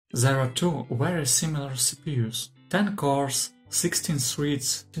There are two very similar CPUs, 10 cores, 16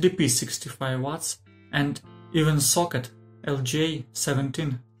 threads, TDP 65 watts, and even socket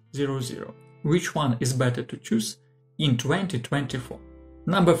LJ1700. Which one is better to choose in 2024?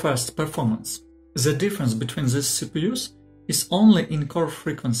 Number first, performance. The difference between these CPUs is only in core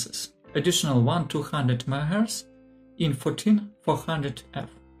frequencies, additional 1200 MHz in 14400F,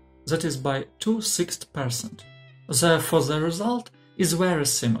 that is by 2/6%. Therefore the result is very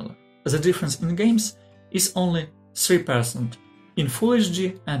similar. The difference in games is only 3% in Full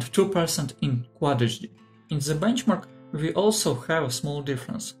HD and 2% in Quad HD. In the benchmark we also have a small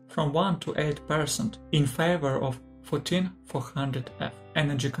difference, from 1 to 8% in favor of 14400F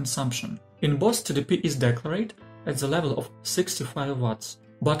energy consumption. In both TDP is declared at the level of 65 watts,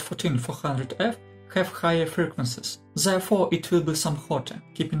 but 14400F have higher frequencies, therefore it will be some hotter,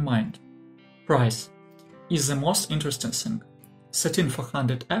 keep in mind. Price is the most interesting thing.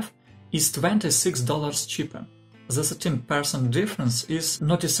 13400F is $26 cheaper. The 13% difference is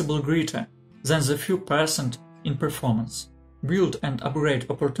noticeably greater than the few percent in performance. Build and upgrade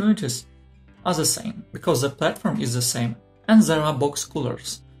opportunities are the same, because the platform is the same and there are box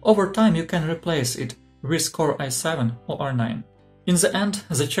coolers. Over time you can replace it with Core i7 or R9. In the end,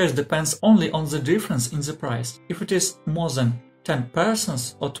 the choice depends only on the difference in the price. If it is more than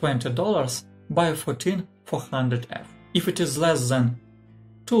 10% or $20, buy 14400F. If it is less than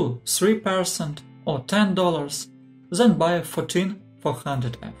 2-3% or $10, then buy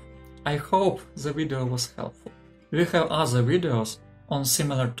 14400F. I hope the video was helpful. We have other videos on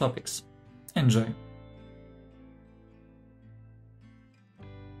similar topics. Enjoy!